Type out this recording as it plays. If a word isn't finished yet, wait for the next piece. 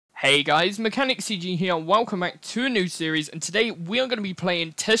Hey guys, Mechanic CG here, welcome back to a new series, and today we are going to be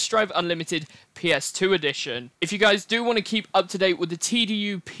playing Test Drive Unlimited PS2 Edition. If you guys do want to keep up to date with the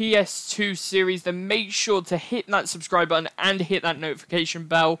TDU PS2 series, then make sure to hit that subscribe button and hit that notification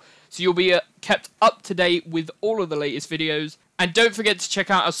bell, so you'll be kept up to date with all of the latest videos. And don't forget to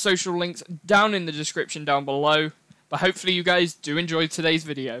check out our social links down in the description down below. But hopefully you guys do enjoy today's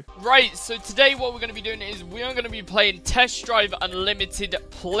video. Right, so today what we're going to be doing is we are going to be playing Test Drive Unlimited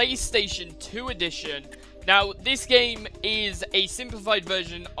PlayStation 2 Edition. Now, this game is a simplified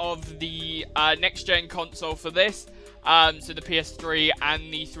version of the next-gen console for this. So the PS3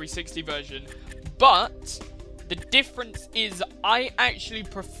 and the 360 version. But the difference is I actually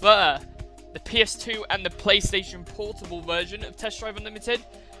prefer the PS2 and the PlayStation Portable version of Test Drive Unlimited.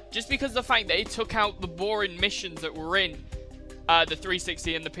 Just because of the fact that it took out the boring missions that were in the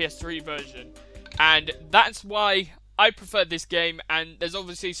 360 and the PS3 version. And that's why I prefer this game, and there's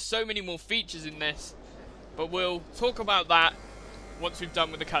obviously so many more features in this. But we'll talk about that once we've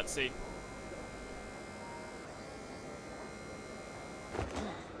done with the cutscene.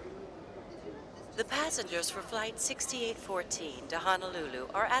 The passengers for Flight 6814 to Honolulu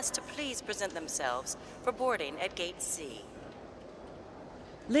are asked to please present themselves for boarding at Gate C.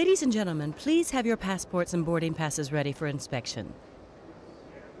 Ladies and gentlemen, please have your passports and boarding passes ready for inspection.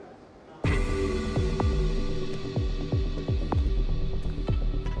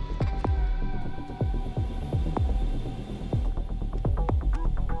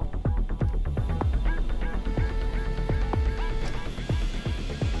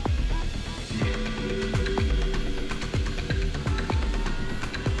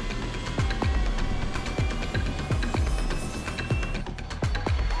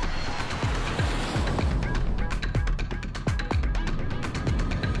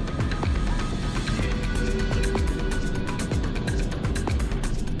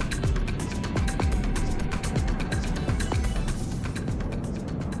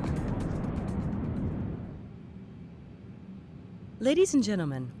 Ladies and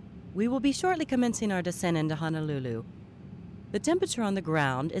gentlemen, we will be shortly commencing our descent into Honolulu. The temperature on the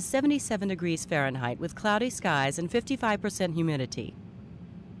ground is 77 degrees Fahrenheit with cloudy skies and 55% humidity.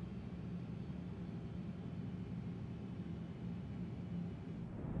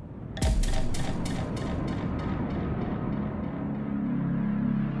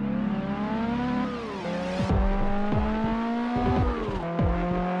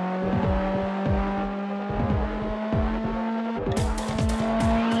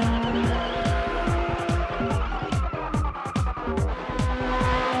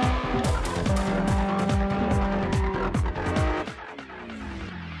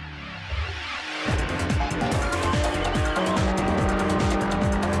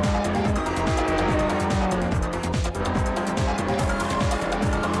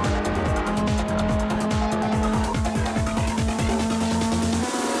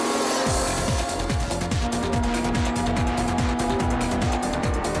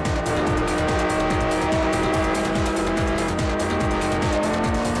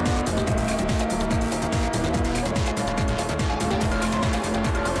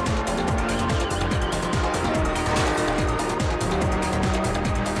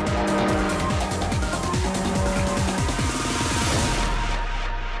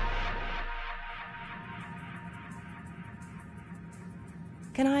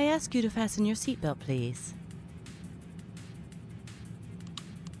 Can I ask you to fasten your seatbelt, please?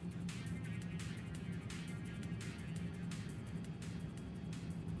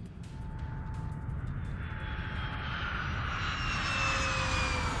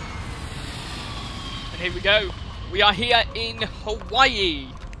 And here we go. We are here in Hawaii.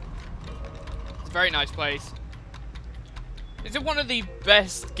 It's a very nice place. Is it one of the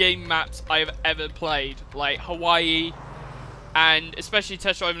best game maps I have ever played? Like Hawaii, and especially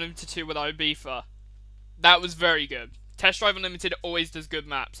Test Drive Unlimited 2 with Ibiza. That was very good. Test Drive Unlimited always does good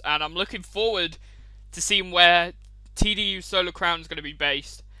maps, and I'm looking forward to seeing where TDU Solar Crown is going to be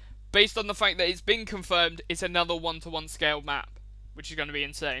based on the fact that it's been confirmed it's another 1-to-1 scale map, which is going to be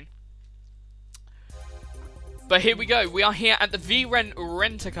insane. But here we go. We are here at the V-Rent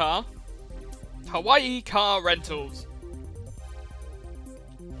Rent-A-Car. Hawaii Car Rentals.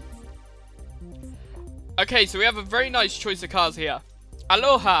 Okay, so we have a very nice choice of cars here.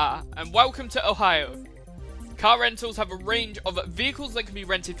 Aloha, and welcome to Ohio. Car rentals have a range of vehicles that can be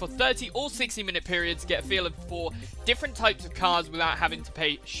rented for 30 or 60 minute periods to get a feel for different types of cars without having to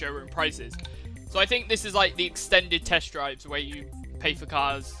pay showroom prices. So I think this is like the extended test drives where you pay for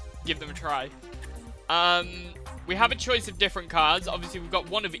cars, give them a try. We have a choice of different cars. Obviously, we've got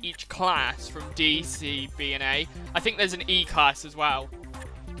one of each class from D, C, B, and A. I think there's an E class as well.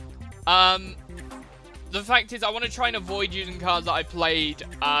 The fact is, I want to try and avoid using cars that I played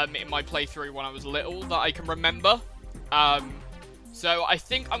in my playthrough when I was little that I can remember. So I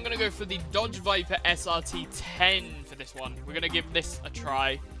think I'm going to go for the Dodge Viper SRT 10 for this one. We're going to give this a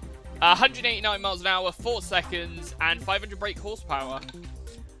try. 189 miles an hour, 4 seconds, and 500 brake horsepower.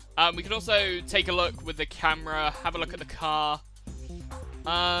 We can also take a look with the camera, have a look at the car.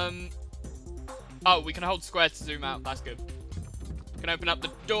 Oh, we can hold square to zoom out. That's good. You can open up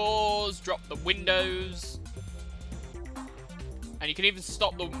the doors, drop the windows. And you can even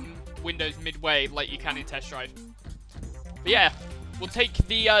stop the windows midway like you can in Test Drive. But yeah, we'll take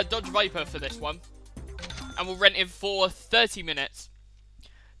the Dodge Viper for this one. And we'll rent it for 30 minutes.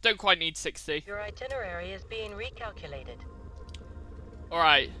 Don't quite need 60. Your itinerary is being recalculated.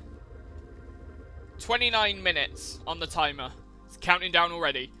 Alright. 29 minutes on the timer. It's counting down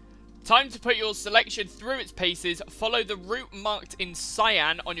already. Time to put your selection through its paces. Follow the route marked in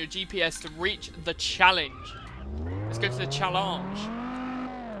cyan on your GPS to reach the challenge. Let's go to the challenge.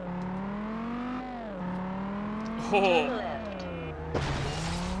 Oh.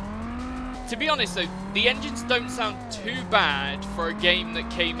 To be honest though, the engines don't sound too bad for a game that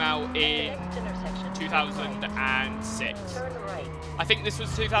came out in 2006. I think this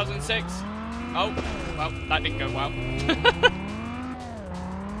was 2006. Oh, well, that didn't go well.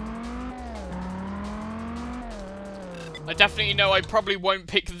 I definitely know I probably won't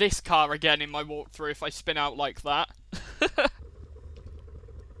pick this car again in my walkthrough if I spin out like that.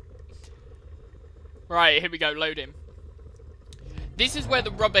 Right, here we go, loading. This is where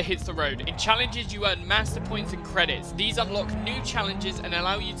the rubber hits the road. In challenges, you earn master points and credits. These unlock new challenges and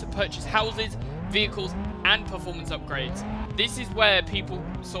allow you to purchase houses, vehicles, and performance upgrades. This is where people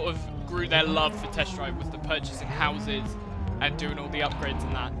sort of grew their love for Test Drive, was the purchasing houses and doing all the upgrades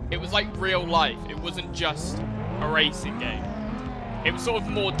and that. It was like real life. It wasn't just a racing game. It was sort of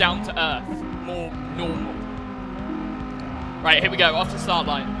more down to earth, more normal. Right, here we go, off the start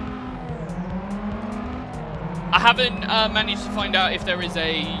line. I haven't managed to find out if there is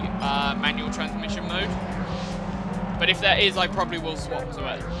a manual transmission mode, but if there is, I probably will swap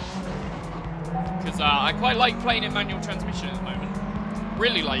to it. Because I quite like playing in manual transmission at the moment.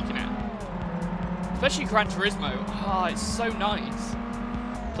 Really liking it. Especially Gran Turismo. Ah, it's so nice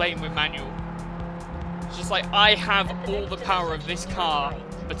playing with manual. It's just like I have all the power of this car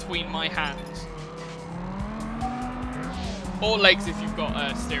between my hands. Or legs if you've got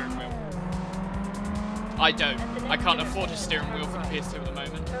a steering wheel. I don't. I can't afford a steering wheel for the PS2 at the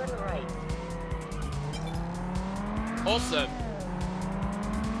moment. Awesome.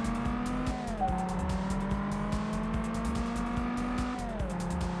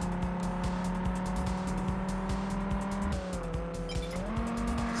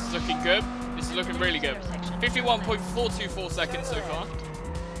 This is looking good. This is looking really good. 51.424 seconds so far.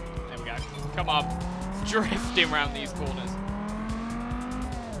 There we go. Come on. Drifting around these corners.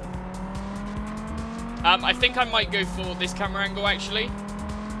 I think I might go for this camera angle actually.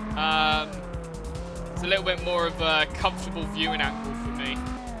 It's a little bit more of a comfortable viewing angle for me.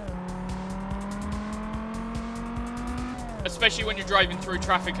 Especially when you're driving through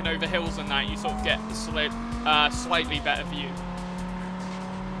traffic and over hills and that, you sort of get a slightly better view.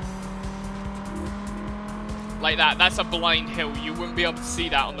 Like that, that's a blind hill. You wouldn't be able to see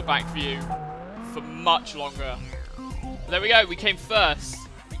that on the back view for much longer. There we go, we came first.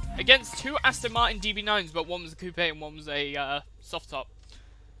 Against two Aston Martin DB9s, but one was a coupe and one was a soft top.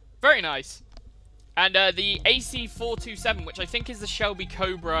 Very nice. And the AC427, which I think is the Shelby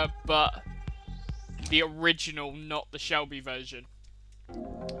Cobra, but the original, not the Shelby version.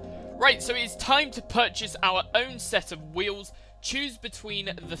 Right, so it's time to purchase our own set of wheels. Choose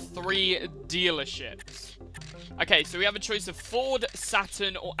between the 3 dealerships. Okay, so we have a choice of Ford,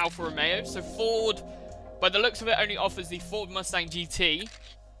 Saturn, or Alfa Romeo. So Ford, by the looks of it, only offers the Ford Mustang GT.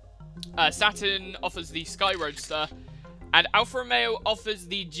 Saturn offers the Sky Roadster, and Alfa Romeo offers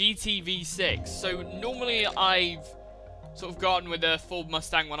the GT V6. So normally I've sort of gone with a Ford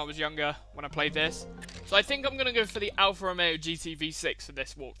Mustang when I was younger, when I played this. So I think I'm going to go for the Alfa Romeo GT V6 for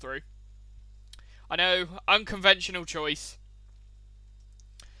this walkthrough. I know, unconventional choice,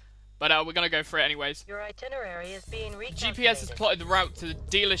 but we're going to go for it anyways. Your itinerary is being recalculated. GPS has plotted the route to the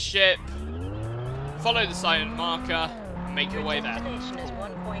dealership. Follow the silent marker. Make your way there.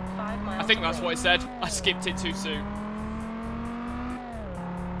 I think that's what it said. I skipped it too soon.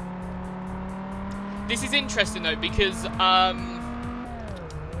 This is interesting though, because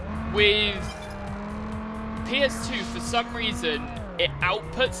with PS2 for some reason it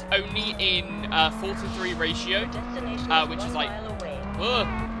outputs only in 4:3 ratio, which is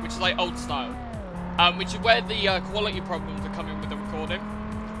like old style, which is where the quality problems are coming with the recording.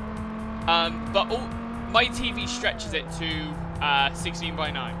 But my TV stretches it to 16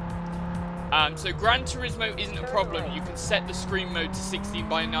 by 9. So Gran Turismo isn't a problem. You can set the screen mode to 16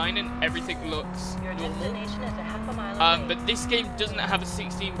 by 9 and everything looks normal. But this game doesn't have a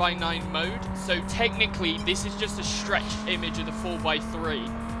 16 by 9 mode, so technically this is just a stretched image of the 4 by 3.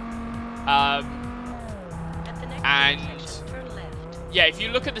 And yeah, if you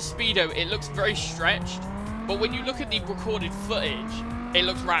look at the speedo, it looks very stretched. But when you look at the recorded footage, it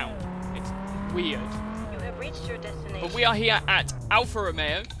looks round. It's weird. You have reached your destination. But we are here at Alfa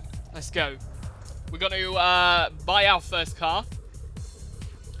Romeo. Let's go. We're going to buy our first car.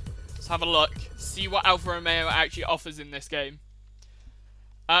 Let's have a look. See what Alfa Romeo actually offers in this game.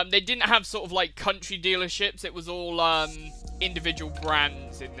 They didn't have sort of like country dealerships. It was all individual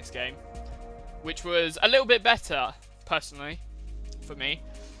brands in this game. Which was a little bit better, personally, for me.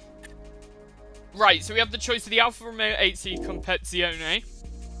 Right, so we have the choice of the Alfa Romeo 8C Competizione.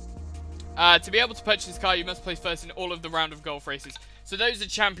 To be able to purchase this car, you must place first in all of the round of golf races. So those are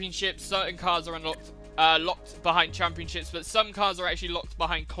championships. Certain cars are unlocked, locked behind championships, but some cars are actually locked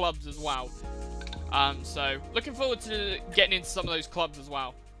behind clubs as well. So looking forward to getting into some of those clubs as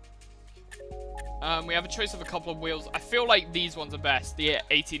well. We have a choice of a couple of wheels. I feel like these ones are best, the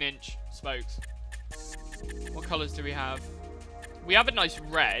 18-inch spokes. What colours do we have? We have a nice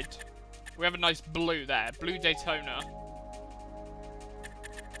red. We have a nice blue there. Blue Daytona.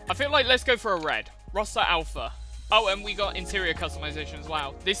 I feel like let's go for a red. Rossa Alpha. Oh, and we got interior customization as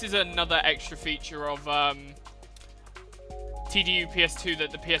well. This is another extra feature of TDU PS2 that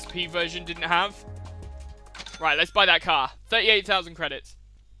the PSP version didn't have. Right, let's buy that car. 38,000 credits.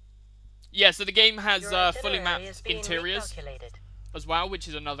 Yeah, so the game has fully mapped interiors as well, which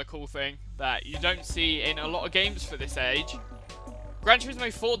is another cool thing that you don't see in a lot of games for this age. Gran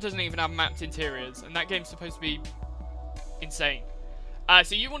Turismo 4 doesn't even have mapped interiors, and that game's supposed to be insane.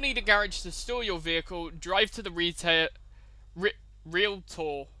 So you will need a garage to store your vehicle, drive to the realtor.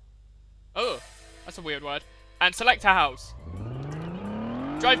 Oh, that's a weird word. And select a house.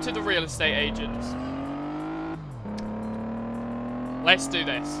 Drive to the real estate agents. Let's do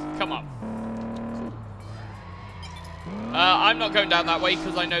this. Come on. I'm not going down that way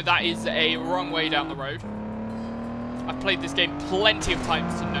because I know that is a wrong way down the road. I've played this game plenty of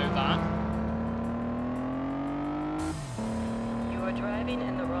times to know that. You are driving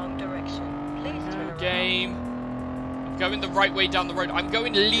in the wrong direction. Please turn around. Game. I'm going the right way down the road. I'm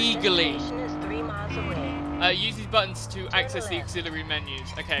going legally. Your destination is 3 miles away. Use these buttons to access the auxiliary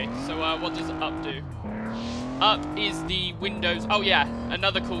menus. Okay, so what does up do? Up is the windows. Oh yeah,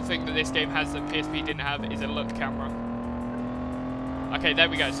 another cool thing that this game has that PSP didn't have is a look camera. Okay, there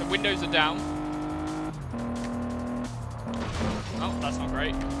we go. So windows are down. Oh, that's not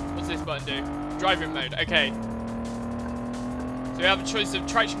great. What's this button do? Driving mode. Okay. So we have a choice of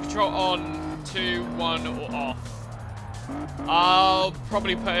traction control on, 2, 1, or off. I'll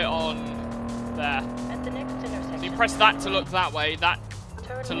probably put it on there. At the next intersection. So you press that to look that way, that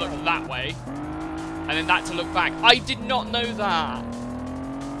to look that way, and then that to look back. I did not know that.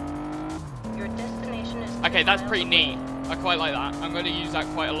 Your destination is Okay, that's pretty neat. I quite like that. I'm going to use that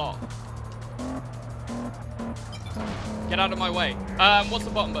quite a lot. Get out of my way. What's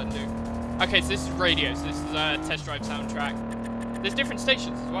the bottom button do? Okay, so this is radio. So this is a test drive soundtrack. There's different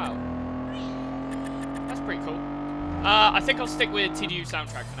stations as well. That's pretty cool. I think I'll stick with TDU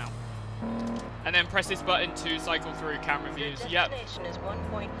soundtrack for now. And then press this button to cycle through camera views. Your destination is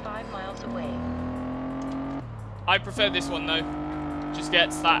 1.5 miles away. I prefer this one though. Just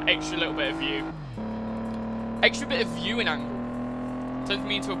gets that extra little bit of view. Extra bit of viewing angle. Turns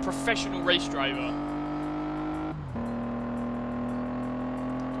me into a professional race driver.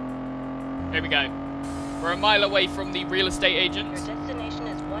 Here we go. We're a mile away from the real estate agents. Your destination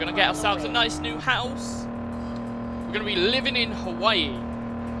is 1 We're gonna get ourselves a nice new house. We're gonna be living in Hawaii.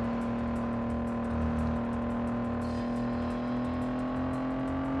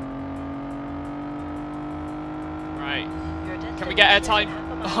 Right. Can we get airtime?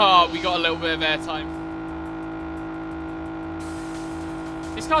 Oh, we got a little bit of airtime.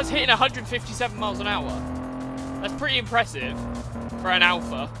 This car's hitting 157 miles an hour. That's pretty impressive for an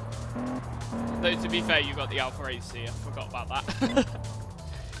Alpha. Though, to be fair, you got the Alpha AC. I forgot about that.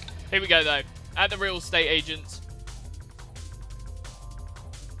 Here we go, though. At the real estate agents.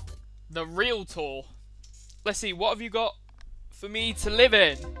 The Realtor. Let's see, what have you got for me to live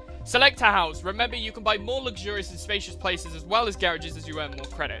in? Select a house. Remember, you can buy more luxurious and spacious places as well as garages as you earn more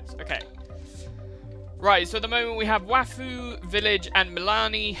credits. Okay. Right, so at the moment we have Wafu Village and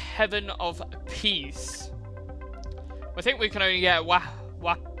Milani Heaven of Peace. I think we can only get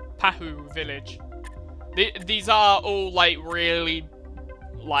Wapahu Village. These are all like really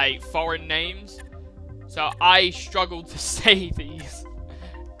like foreign names, so I struggled to say these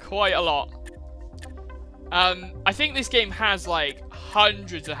quite a lot. I think this game has like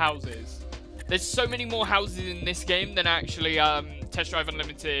hundreds of houses. There's so many more houses in this game than actually Test Drive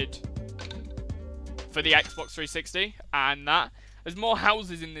Unlimited for the Xbox 360 and that. There's more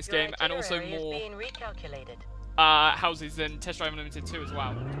houses in this game and also more houses than Test Drive Unlimited 2 as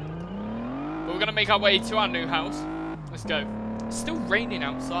well. But we're going to make our way to our new house. Let's go. It's still raining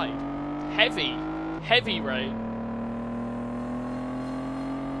outside. Heavy, heavy rain.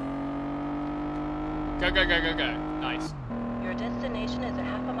 Go, go, go, go, go. Nice. Your destination is a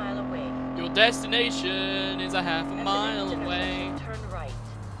half a mile away. Your destination is a half a mile away. Turn right.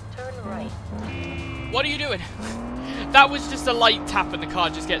 Turn right. What are you doing? That was just a light tap and the car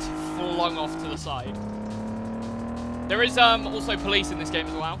just gets flung off to the side. There is also police in this game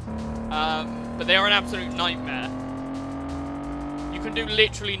as well. But they are an absolute nightmare. You can do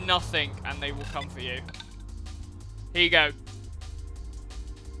literally nothing and they will come for you. Here you go.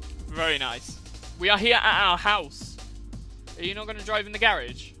 Very nice. We are here at our house. Are you not going to drive in the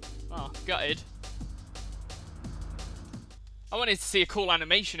garage? Oh, gutted. I wanted to see a cool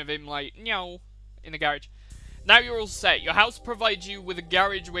animation of him like, meow, in the garage. Now you're all set. Your house provides you with a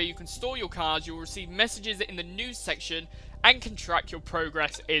garage where you can store your cars. You'll receive messages in the news section and can track your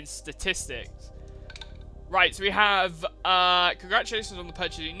progress in statistics. Right, so we have, congratulations on the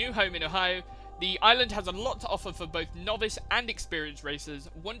purchase of your new home in Ohio. The island has a lot to offer for both novice and experienced racers.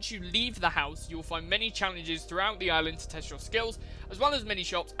 Once you leave the house, you will find many challenges throughout the island to test your skills, as well as many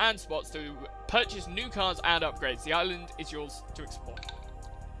shops and spots to purchase new cars and upgrades. The island is yours to explore.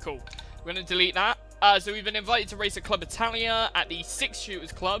 Cool. We're going to delete that. So we've been invited to race at Club Italia at the Six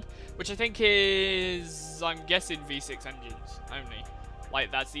Shooters Club, which I think is, I'm guessing, V6 engines only.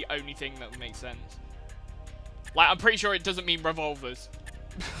 Like, that's the only thing that would make sense. Like, I'm pretty sure it doesn't mean revolvers.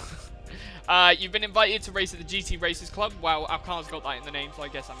 You've been invited to race at the GT Racers Club. Well, our car's got that in the name, so I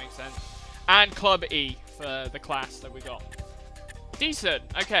guess that makes sense. And Club E for the class that we got. Decent.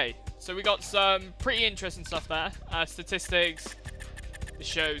 Okay, so we got some pretty interesting stuff there. Statistics. It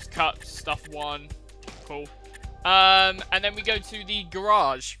shows cups, stuff won. Cool. And then we go to the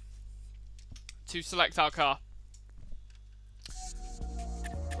garage to select our car.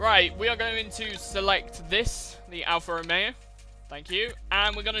 Right, we are going to select this, the Alfa Romeo. Thank you.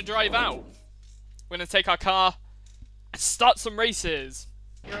 And we're going to drive out. We're going to take our car and start some races.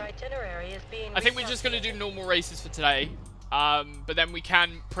 Your itinerary is being I think we're just going to do normal races for today. But then we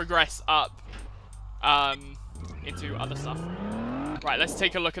can progress up into other stuff. Right, let's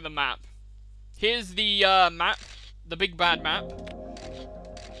take a look at the map. Here's the map, the big bad map.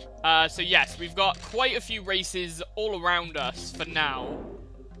 So yes, we've got quite a few races all around us for now.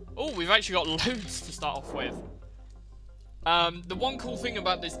 Oh, we've actually got loads to start off with. The one cool thing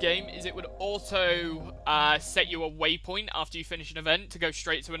about this game is it would auto set you a waypoint after you finish an event to go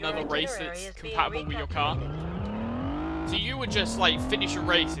straight to another race that's compatible with your car. So you would just like finish a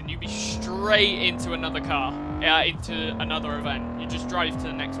race and you'd be straight into another car, into another event. You just drive to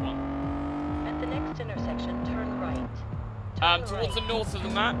the next one. At the next intersection, turn right. Towards the north of the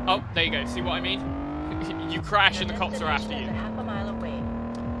map. Oh, there you go. See what I mean? You crash and the cops are after you. Half a mile away.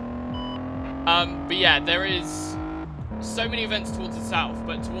 But yeah, there is so many events towards the south,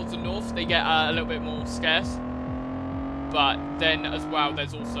 but towards the north they get a little bit more scarce. But then as well,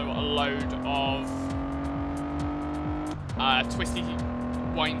 there's also a load of twisty,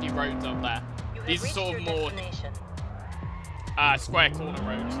 windy roads up there. These are sort of more square corner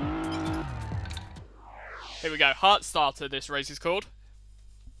roads. Here we go. Heart Starter, this race is called.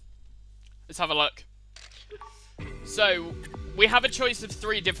 Let's have a look. So, we have a choice of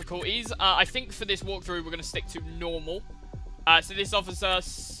 3 difficulties. I think for this walkthrough, we're going to stick to normal. So this offers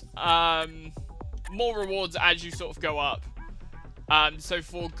us more rewards as you sort of go up. So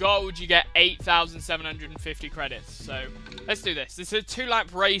for gold, you get 8,750 credits. So let's do this. This is a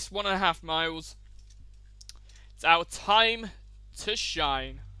 2-lap race, 1.5 miles. It's our time to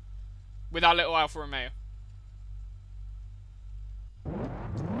shine with our little Alfa Romeo.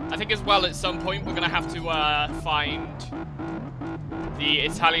 I think as well at some point we're going to have to find the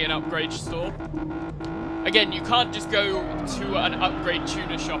Italian upgrade store. Again, you can't just go to an upgrade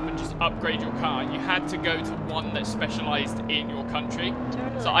tuner shop and just upgrade your car. You had to go to one that's specialised in your country.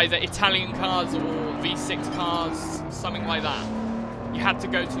 So either Italian cars or V6 cars, something like that. You had to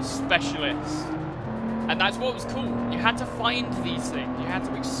go to specialists. And that's what was cool. You had to find these things. You had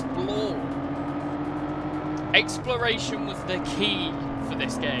to explore. Exploration was the key for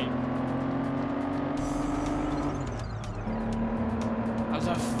this game. That was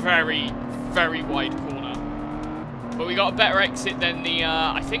a very, very wide corner. But we got a better exit than the,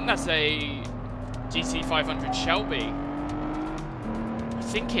 I think that's a GT500 Shelby. I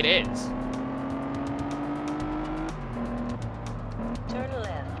think it is. Turn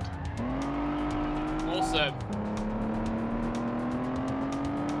left. Awesome.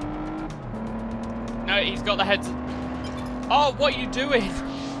 No, he's got the heads. Oh, what are you doing?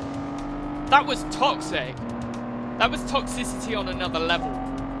 That was toxic. That was toxicity on another level.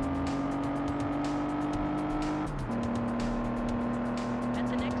 At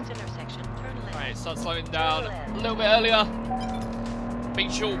the next intersection, turn left. Right, start slowing down a little bit earlier.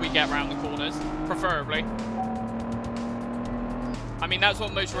 Make sure we get around the corners, preferably. I mean, that's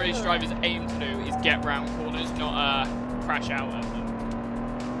what most race drivers aim to do, is get round corners, not crash out of them.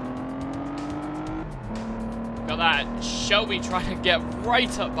 Got that Shelby trying to get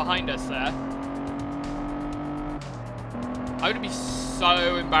right up behind us there. I would be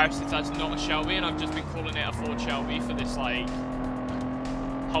so embarrassed if that's not a Shelby and I've just been calling it a Ford Shelby for this, like,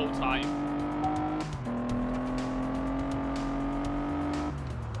 whole time.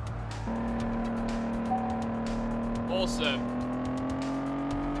 Awesome.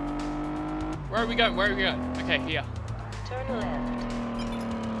 Where are we going? Where are we going? Okay, here. Turn left.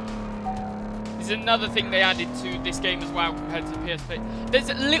 This is another thing they added to this game as well compared to the PSP. There's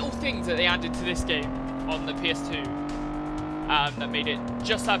little things that they added to this game on the PS2 that made it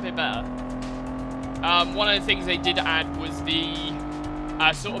just that bit better. One of the things they did add was the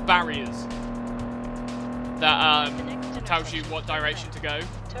sort of barriers that tells you what direction to go,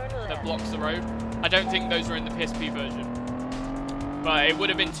 that blocks the road. I don't think those were in the PSP version, but it would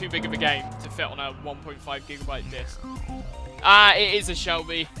have been too big of a game to fit on a 1.5 gigabyte disc. It is a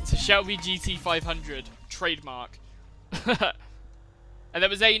Shelby. It's a Shelby GT500 trademark. And there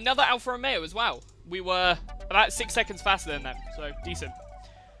was another Alfa Romeo as well. We were about 6 seconds faster than them, so decent.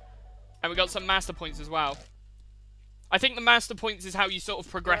 And we got some master points as well. I think the master points is how you sort of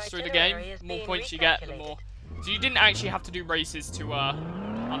progress through the game. The more points you get, the more. So you didn't actually have to do races to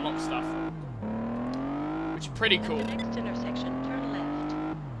unlock stuff, which is pretty cool. Next intersection, turn left.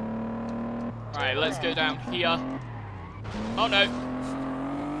 Right, let's go down here. Oh no!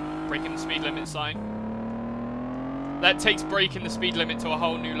 Breaking the speed limit sign. That takes breaking the speed limit to a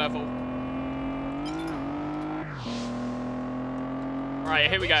whole new level. Right,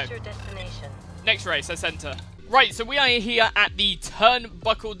 here we go. Next race, let's enter. Right, so we are here at the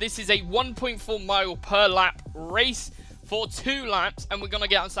turnbuckle. This is a 1.4 mile per lap race for 2 laps, and we're going to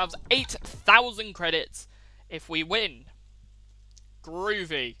get ourselves 8,000 credits if we win.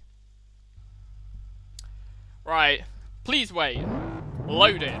 Groovy. Right, please wait.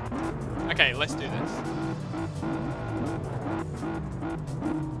 Load in. Okay, let's do this.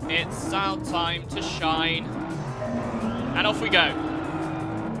 It's our time to shine. And off we go. At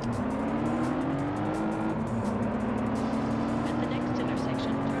the next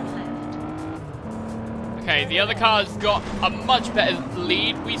intersection, turn left. Okay, the other car's got a much better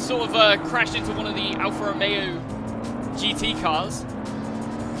lead. We sort of crashed into one of the Alfa Romeo GT cars.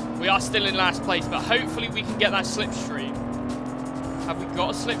 We are still in last place, but hopefully we can get that slipstream. Have we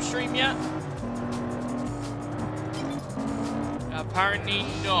got a slipstream yet? Apparently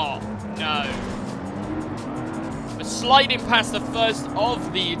not. No. We're sliding past the first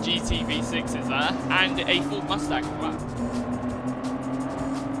of the GT V6s there, and a Ford Mustang as well.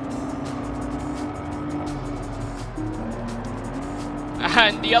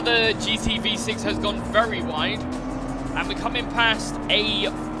 And the other GT V6 has gone very wide, and we're coming past a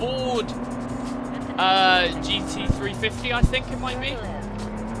Ford GT350, I think it might be.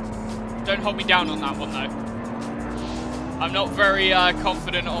 Don't hold me down on that one though. I'm not very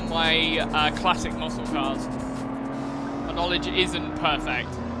confident on my classic muscle cars. My knowledge isn't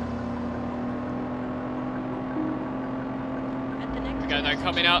perfect. Okay, they're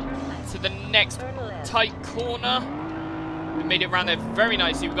coming up to the next tight corner. We made it around there very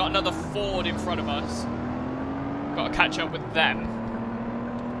nicely. We've got another Ford in front of us. Got to catch up with them.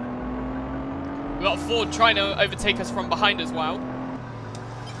 We've got a Ford trying to overtake us from behind as well.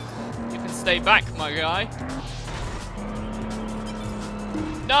 You can stay back, my guy.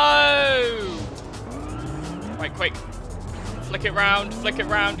 No! Right, quick. Flick it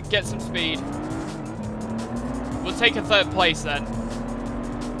round, get some speed. We'll take a 3rd place then.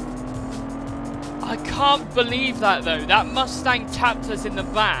 I can't believe that though. That Mustang tapped us in the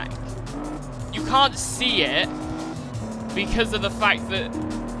back. You can't see it because of the fact that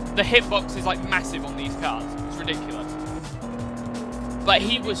the hitbox is like massive on these cars. It's ridiculous. But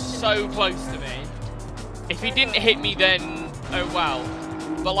he was so close to me. If he didn't hit me then, oh well.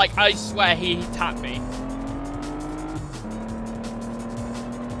 But like, I swear he tapped me.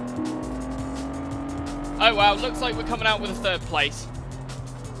 Oh wow, looks like we're coming out with a third place.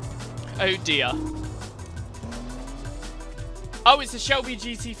 Oh dear. Oh, it's a Shelby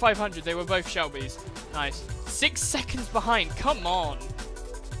GT500. They were both Shelbys. Nice. 6 seconds behind. Come on.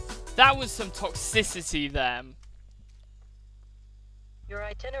 That was some toxicity there. Your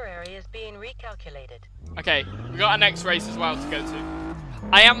itinerary is being recalculated. Okay, we got our next race as well to go to.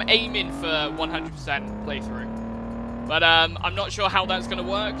 I am aiming for 100% playthrough. But I'm not sure how that's going to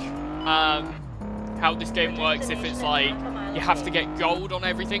work. How this game works, if it's like you have to get gold on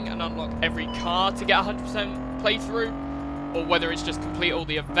everything and unlock every car to get 100% playthrough, or whether it's just complete all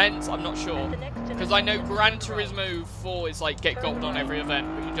the events. I'm not sure, because I know Gran Turismo 4 is like get gold on every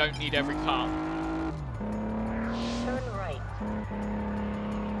event, but you don't need every car. Turn right.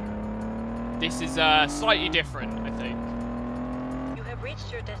 This is slightly different, I think. You have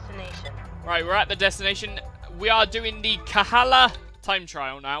reached your destination. Right, we're at the destination. We are doing the Kahala time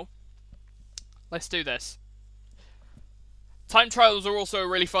trial now. Let's do this. Time trials are also a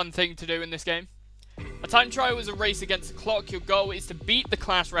really fun thing to do in this game. A time trial is a race against the clock. Your goal is to beat the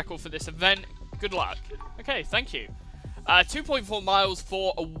class record for this event. Good luck. Okay, thank you. 2.4 miles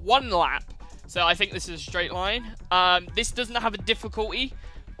for a 1 lap. So I think this is a straight line. This doesn't have a difficulty,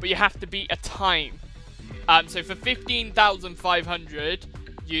 but you have to beat a time. So for 15,500,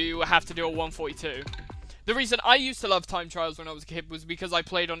 you have to do a 142. The reason I used to love time trials when I was a kid was because I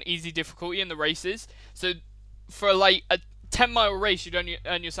played on easy difficulty in the races. So for like a 10-mile race, you'd only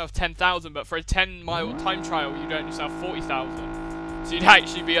earn yourself 10,000, but for a 10-mile time trial, you'd earn yourself 40,000. So you'd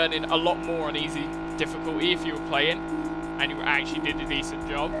actually be earning a lot more on easy difficulty if you were playing, and you actually did a decent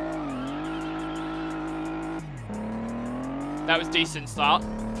job. That was a decent start.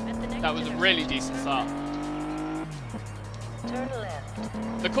 That was a really decent start. Turn left.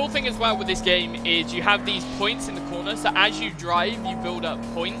 The cool thing as well with this game is you have these points in the corner, so as you drive, you build up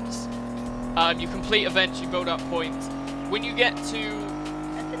points. You complete events, you build up points. When you get to,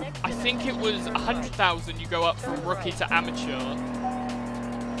 I think it was 100,000, you go up from rookie to amateur.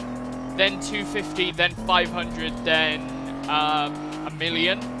 Then 250, then 500, then a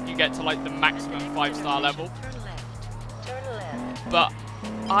million. You get to like the maximum 5-star level. But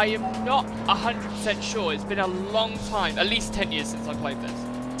I am not 100% sure. It's been a long time, at least 10 years since I played this.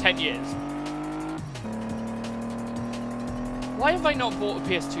 10 years. Why have I not bought a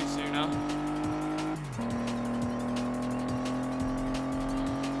PS2 sooner?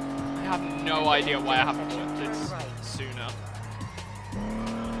 I have no idea why I haven't bought this sooner.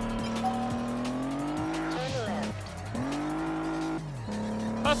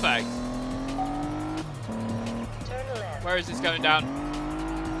 Perfect. Where is this going down?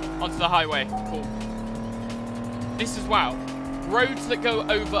 Onto the highway. Cool. This as well. Roads that go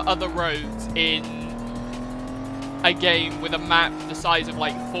over other roads in a game with a map the size of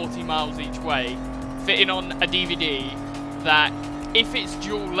like 40 miles each way, fitting on a DVD that, if it's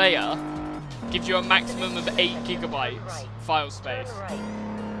dual layer, gives you a maximum of 8 gigabytes file space,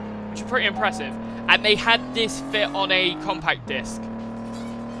 which is pretty impressive. And they had this fit on a compact disc,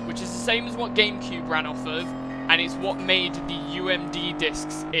 which is the same as what GameCube ran off of, and it's what made the UMD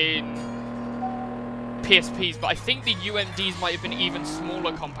discs in PSPs, but I think the UMDs might have been even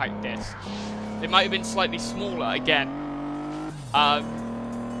smaller compact discs. They might have been slightly smaller again.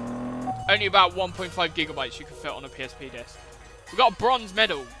 Only about 1.5 gigabytes you could fit on a PSP disc. We got a bronze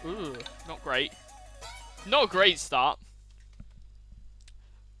medal. Ooh, not great. Not a great start.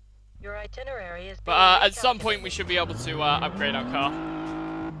 Your itinerary is but at some point we should be able to upgrade our car.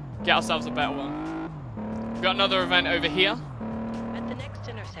 Get ourselves a better one. We've got another event over here. At the next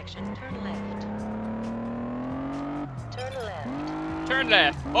intersection, turn left. Turn left. Turn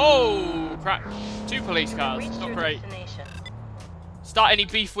left. Oh, crap. 2 police cars. Not great. Start any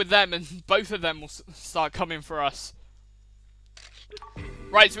beef with them and both of them will start coming for us.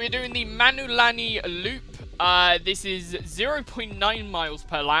 Right, so we're doing the Manulani loop. This is 0.9 miles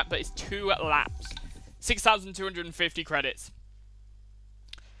per lap, but it's 2 laps. 6,250 credits.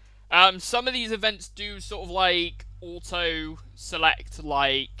 Some of these events do sort of like auto select,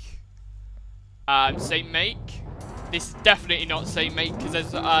 like say MECH. This is definitely not say MECH because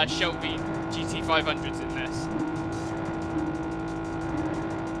there's Shelby GT500s in this.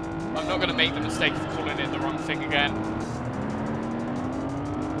 I'm not going to make the mistake of calling it the wrong thing again.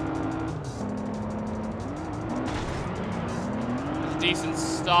 Decent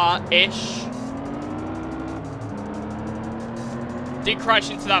start-ish. Did crash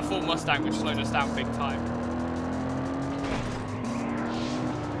into that Ford Mustang, which slowed us down big time.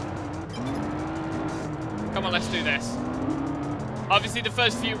 Come on, let's do this. Obviously, the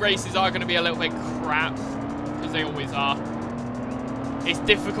first few races are going to be a little bit crap, because they always are. It's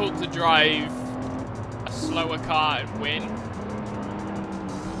difficult to drive a slower car and win.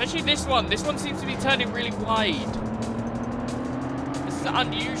 Especially this one. This one seems to be turning really wide. This is an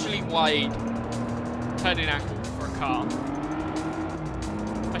unusually wide turning angle for a car.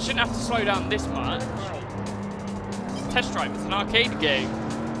 I shouldn't have to slow down this much. Test Drive, it's an arcade game.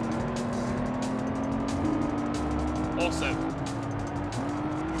 Awesome.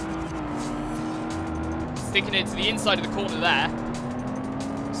 Sticking it to the inside of the corner there.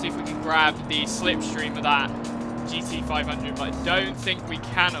 See if we can grab the slipstream of that GT500, but I don't think we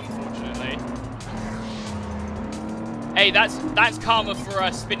can, unfortunately. Hey, that's karma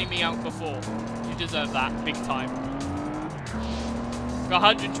for spinning me out before. You deserve that, big time. Got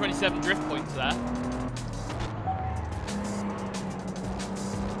 127 drift points there.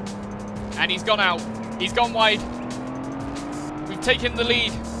 And he's gone out. He's gone wide. We've taken the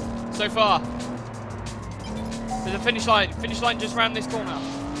lead so far. There's a finish line. Finish line just round this corner.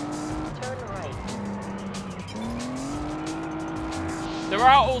 Turn right. There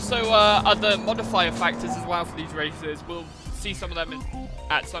are also other modifier factors as well for these races. We'll see some of them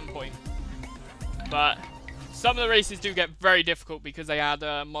at some point. But some of the races do get very difficult because they add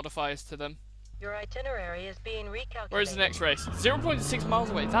modifiers to them. Your itinerary is being recalculated. Where is the next race? 0.6 miles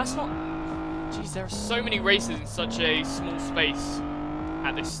away. That's not... Jeez, there are so many races in such a small space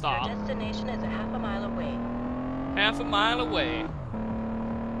at this start. Your destination is a half a mile away. Half a mile away.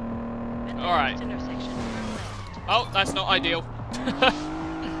 Alright. Oh, that's not ideal.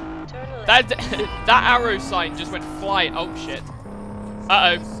 that arrow sign just went flying. Oh, shit.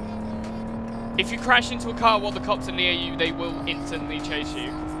 Uh-oh. If you crash into a car while the cops are near you, they will instantly chase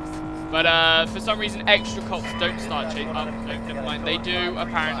you. But for some reason, extra cops don't start chasing. Oh, no, never mind. They do,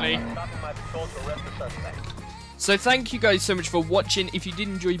 apparently. So thank you guys so much for watching. If you did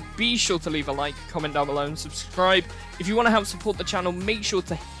enjoy, be sure to leave a like, comment down below, and subscribe. If you want to help support the channel, make sure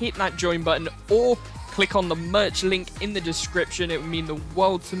to hit that join button or click on the merch link in the description. It would mean the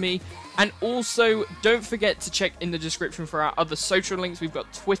world to me. And also, don't forget to check in the description for our other social links. We've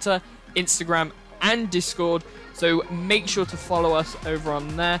got Twitter, Instagram, and Discord. So make sure to follow us over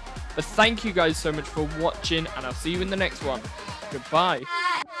on there. But thank you guys so much for watching, and I'll see you in the next one. Goodbye.